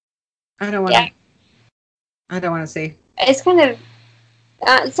want to. Yeah. I don't want to see. It's kind of...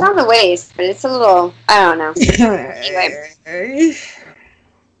 it's on the waist, but it's a little... I don't know. Anyway.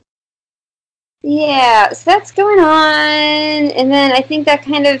 Yeah, so that's going on, and then I think that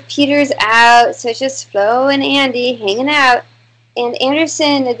kind of peters out, so it's just Flo and Andy hanging out, and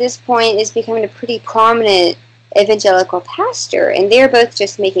Anderson at this point is becoming a pretty prominent evangelical pastor, and they're both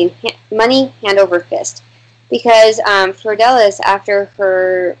just making money hand over fist, because Flordelis, after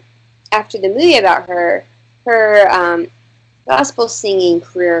the movie about her gospel singing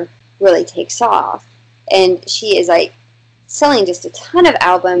career really takes off, and she is like selling just a ton of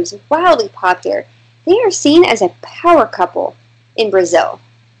albums, wildly popular. They are seen as a power couple in Brazil.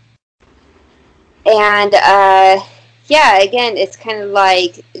 And, again, it's kind of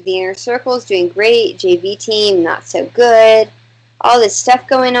like the inner circle is doing great, JV team, not so good, all this stuff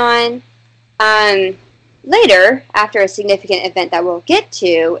going on. Later, after a significant event that we'll get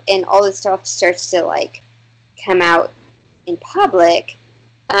to, and all this stuff starts to, like, come out in public,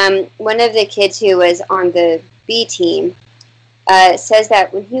 one of the kids who was on the B team says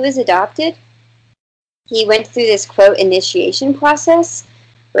that when he was adopted, he went through this, quote, initiation process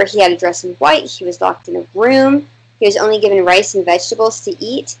where he had to dress in white, he was locked in a room, he was only given rice and vegetables to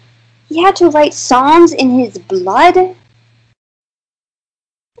eat, he had to write psalms in his blood,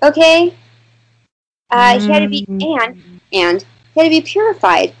 okay? He had to be, and he had to be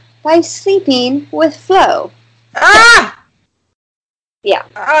purified by sleeping with Flo. Ah! Yeah.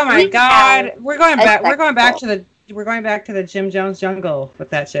 Oh my God. We're going back to the Jim Jones jungle with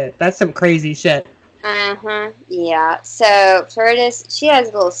that shit. That's some crazy shit. Yeah. So Flordelis, she has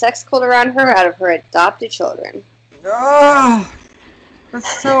a little sex cult around her out of her adopted children. Oh,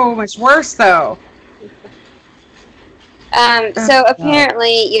 that's so much worse, though. So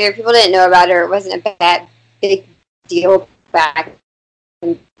apparently, either people didn't know about her, or it wasn't a big deal back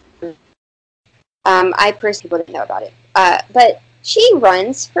then. I personally didn't know about it. But she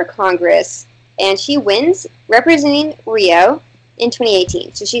runs for Congress, and she wins representing Rio in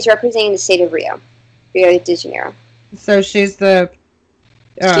 2018. So she's representing the state of Rio de Janeiro. So she's the...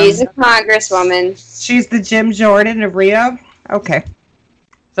 she's a congresswoman. She's the Jim Jordan of Rio? Okay.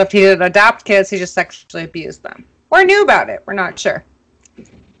 So if he didn't adopt kids, he just sexually abused them. Or knew about it. We're not sure.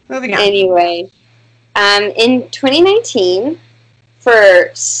 Moving on. Anyway, in 2019, for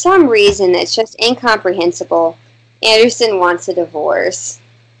some reason that's just incomprehensible, Anderson wants a divorce.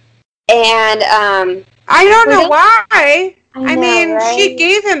 And, I don't know why. I mean, right? She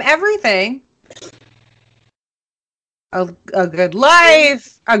gave him everything. A good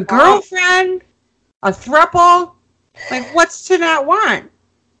life, a girlfriend, a throuple. Like, what's to not want?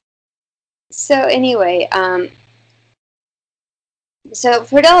 So anyway, so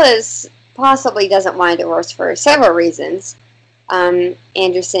Flordelis possibly doesn't want a divorce for several reasons.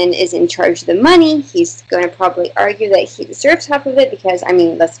 Anderson is in charge of the money. He's going to probably argue that he deserves half of it because, I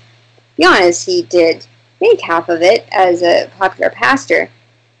mean, let's be honest, he did make half of it as a popular pastor.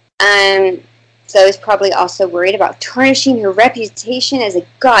 So he's probably also worried about tarnishing her reputation as a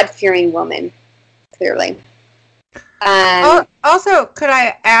God-fearing woman, clearly. Also, could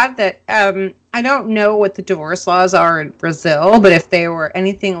I add that I don't know what the divorce laws are in Brazil, but if they were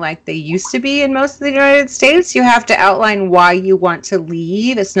anything like they used to be in most of the United States, you have to outline why you want to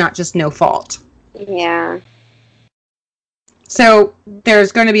leave. It's not just no fault. Yeah. So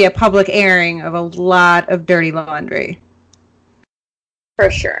there's going to be a public airing of a lot of dirty laundry.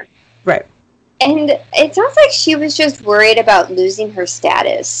 For sure. Right. And it sounds like she was just worried about losing her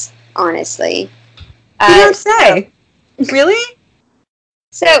status, honestly. You don't say. Really?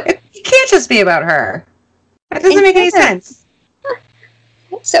 So it can't just be about her. That doesn't make any sense.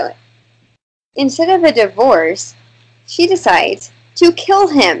 So, instead of a divorce, she decides to kill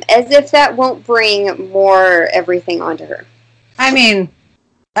him, as if that won't bring more everything onto her. I mean,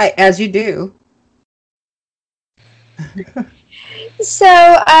 as you do.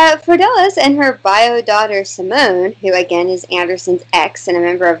 So, Fidelis and her bio daughter Simone, who again is Anderson's ex and a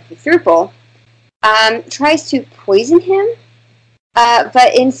member of the Thruple, tries to poison him.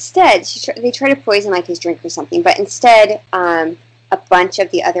 But instead, they try to poison like his drink or something. But instead, a bunch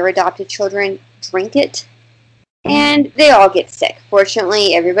of the other adopted children drink it, and they all get sick.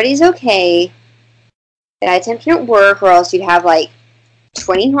 Fortunately, everybody's okay. That attempt didn't work, or else you'd have like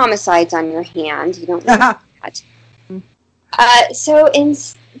 20 homicides on your hand. You don't want that.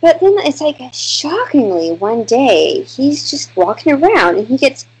 But then it's like, shockingly, one day, he's just walking around and he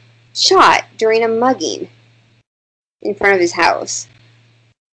gets shot during a mugging in front of his house.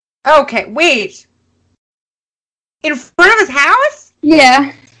 Okay, wait. In front of his house?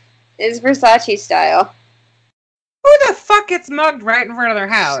 Yeah. It's Versace style. Who the fuck gets mugged right in front of their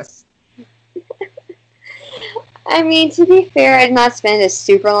house? I mean, to be fair, I did not spend a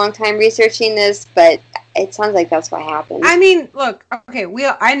super long time researching this, but it sounds like that's what happened. I mean, look, okay,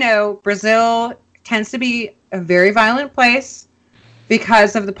 I know Brazil tends to be a very violent place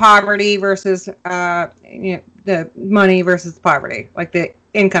because of the poverty versus, the money versus the poverty, like the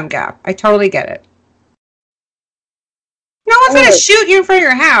income gap. I totally get it. No one's going to shoot you in front of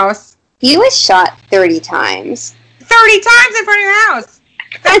your house. He was shot 30 times. 30 times in front of your house!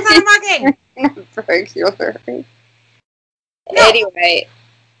 That's not a mugging! Burglary. No. Anyway.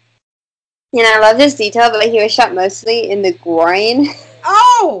 And I love this detail, but he was shot mostly in the groin.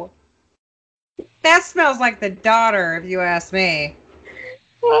 Oh! That smells like the daughter, if you ask me.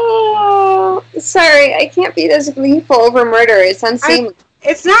 Oh, sorry, I can't be this gleeful over murder. It's unseemly.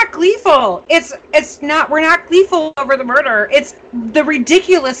 It's not gleeful. It's not. We're not gleeful over the murder. It's the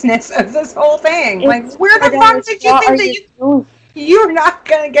ridiculousness of this whole thing. Like, where the fuck did you think that you're not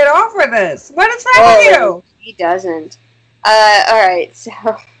gonna get off with this? What is wrong with you? He doesn't. All right. So,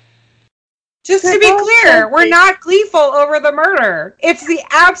 just to be clear, we're not gleeful over the murder. It's the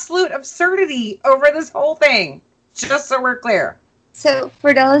absolute absurdity over this whole thing. Just so we're clear. So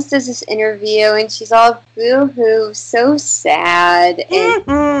Fidelis does this interview, and she's all boo-hoo, so sad, and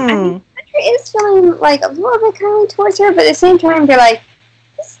I mean, the country is feeling like a little bit kind towards her, but at the same time, they're like,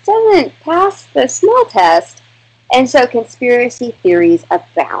 this doesn't pass the smell test, and so conspiracy theories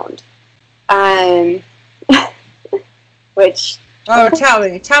abound. Which... Oh, tell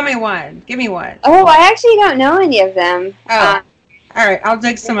me one. Give me one. Oh, I actually don't know any of them. Oh, all right, I'll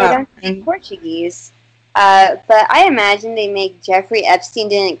dig some up. In Portuguese. But I imagine they make Jeffrey Epstein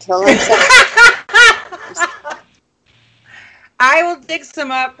didn't kill himself. I will dig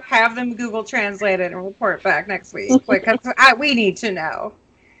some up, have them Google translate it, and report back next week. We need to know.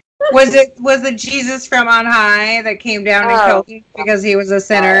 Was it Jesus from on high that came down and killed him because he was a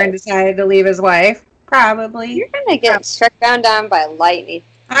sinner and decided to leave his wife? Probably. You're gonna get struck down by lightning.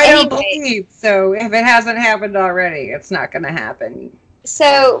 I don't believe so. If it hasn't happened already, it's not going to happen.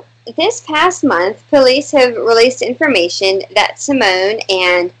 So, this past month, police have released information that Simone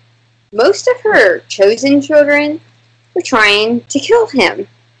and most of her chosen children were trying to kill him.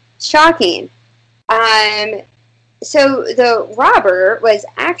 Shocking. So the robber was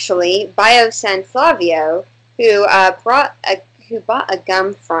actually Bio's son Flavio, who bought a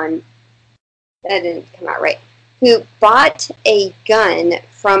gun from. That didn't come out right. Who bought a gun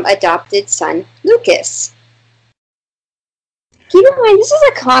from adopted son Lucas. Keep in mind, this is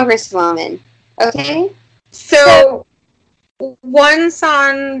a congresswoman, okay? So one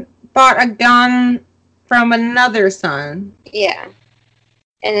son bought a gun from another son. Yeah.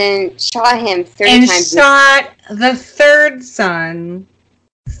 And then shot him 30 and times. And shot the third son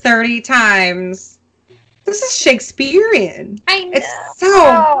 30 times. This is Shakespearean. I know. It's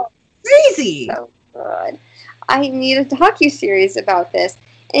so crazy. So good. I need a docuseries about this.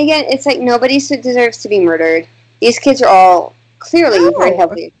 And again, it's like nobody deserves to be murdered. These kids are all clearly very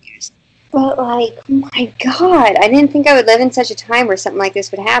heavily abused. But like, my God, I didn't think I would live in such a time where something like this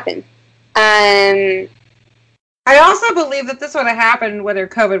would happen. I also believe that this would have happened whether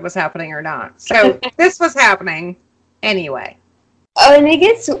COVID was happening or not. So this was happening anyway. Oh, and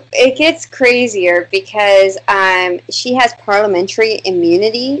it gets crazier because she has parliamentary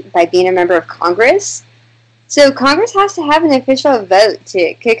immunity by being a member of Congress. So Congress has to have an official vote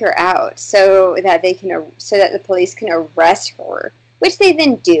to kick her out, so that the police can arrest her, which they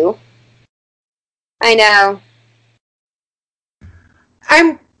then do. I know.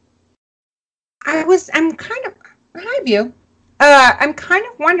 I'm kind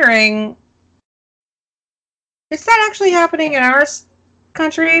of wondering Is that actually happening in our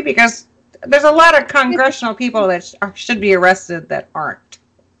country? Because there's a lot of congressional people that should be arrested that aren't.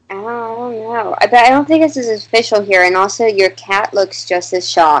 I don't know. But I don't think this is official here. And also, your cat looks just as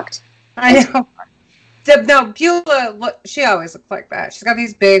shocked. I know. No, Beulah, she always looks like that. She's got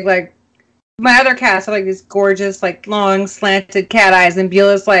these big, like, my other cats have, like, these gorgeous, like, long, slanted cat eyes. And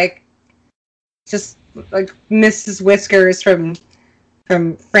Beulah's, like, just, like, Mrs. Whiskers from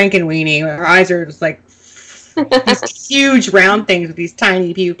Frankenweenie. Her eyes are just, like, these huge round things with these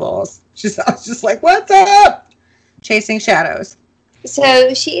tiny pupils. I was just like, what's up? Chasing shadows.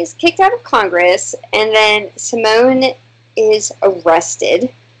 So she is kicked out of Congress, and then Simone is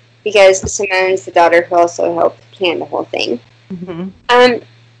arrested because Simone's the daughter who also helped plan the whole thing. Mm-hmm.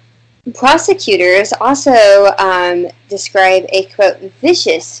 Prosecutors also describe a, quote,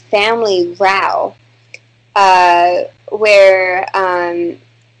 vicious family row where the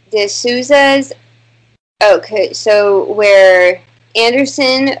Sousas... Okay, so where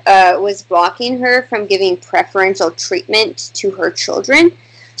Anderson was blocking her from giving preferential treatment to her children.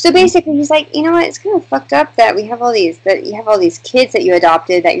 So basically, he's like, you know what? It's kind of fucked up that you have all these kids that you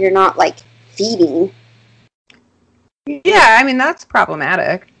adopted that you're not like feeding. Yeah, I mean that's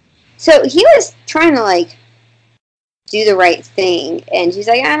problematic. So he was trying to like do the right thing, and she's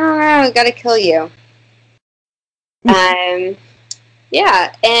like, I don't know, I gotta kill you.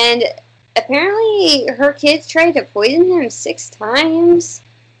 Yeah, and apparently her kids tried to poison him 6 times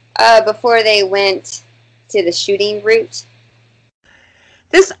before they went to the shooting route.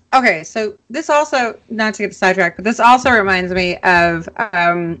 So this also, not to get sidetracked, but this also reminds me of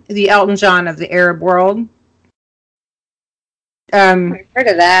the Elton John of the Arab world. I've heard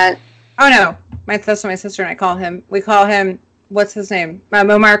of that. Oh no, that's what my sister and I call him. We call him, what's his name?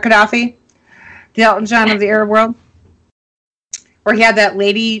 Muammar Gaddafi, the Elton John of the Arab world. Where he had that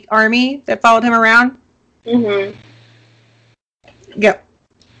lady army that followed him around. Mm-hmm. Yep.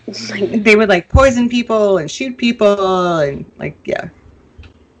 They would, like, poison people and shoot people and, like, yeah.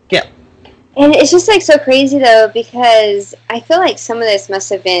 Yeah. And it's just, like, so crazy, though, because I feel like some of this must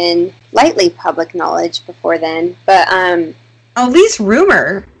have been lightly public knowledge before then. But, at least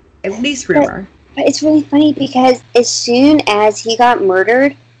rumor. But it's really funny because as soon as he got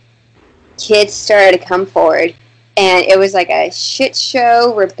murdered, kids started to come forward. And it was like a shit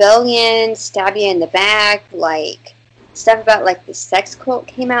show, rebellion, stab you in the back, like stuff about like the sex cult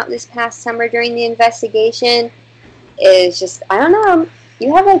came out this past summer during the investigation. It's just, I don't know,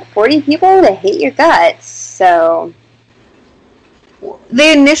 you have like 40 people that hate your guts, so.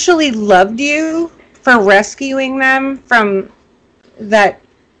 They initially loved you for rescuing them from that,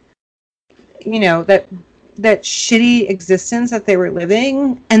 you know, that shitty existence that they were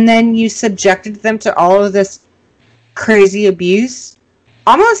living, and then you subjected them to all of this crazy abuse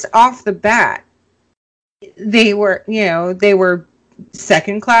almost off the bat. They were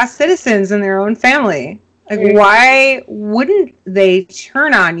second-class citizens in their own family. Like, why wouldn't they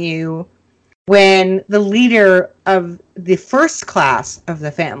turn on you when the leader of the first class of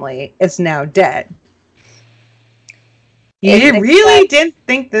the family is now dead? You really didn't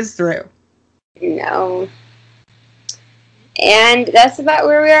think this through. No. And that's about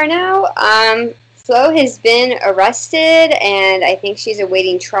where we are now. Flo has been arrested, and I think she's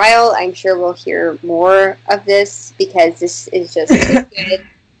awaiting trial. I'm sure we'll hear more of this because this is just too good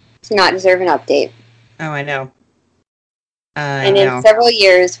to not deserve an update. Oh, I know. In several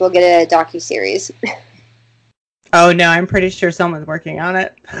years, we'll get a docuseries. Oh, no, I'm pretty sure someone's working on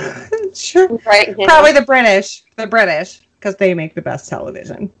it. Sure. Right now. Probably the British, because they make the best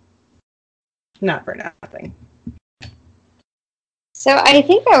television. Not for nothing. So I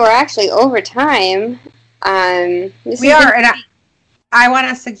think that we're actually over time. We are, and I want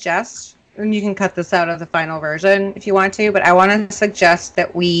to suggest, and you can cut this out of the final version if you want to, but I want to suggest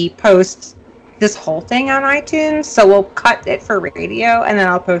that we post this whole thing on iTunes. So we'll cut it for radio, and then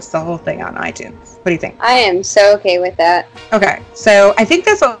I'll post the whole thing on iTunes. What do you think? I am so okay with that. Okay, so I think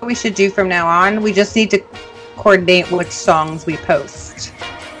that's what we should do from now on. We just need to coordinate which songs we post.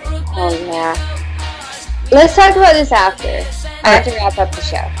 Oh, yeah. Let's talk about this after. I have to wrap up the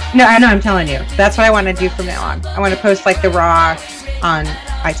show. No, I know, I'm telling you. That's what I want to do from now on. I want to post, like, the raw on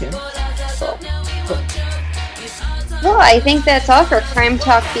iTunes. Cool. Well, I think that's all for Crime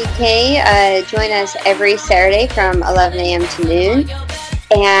Talk BK. Join us every Saturday from 11 a.m. to noon.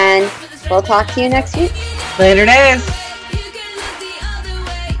 And we'll talk to you next week. Later days.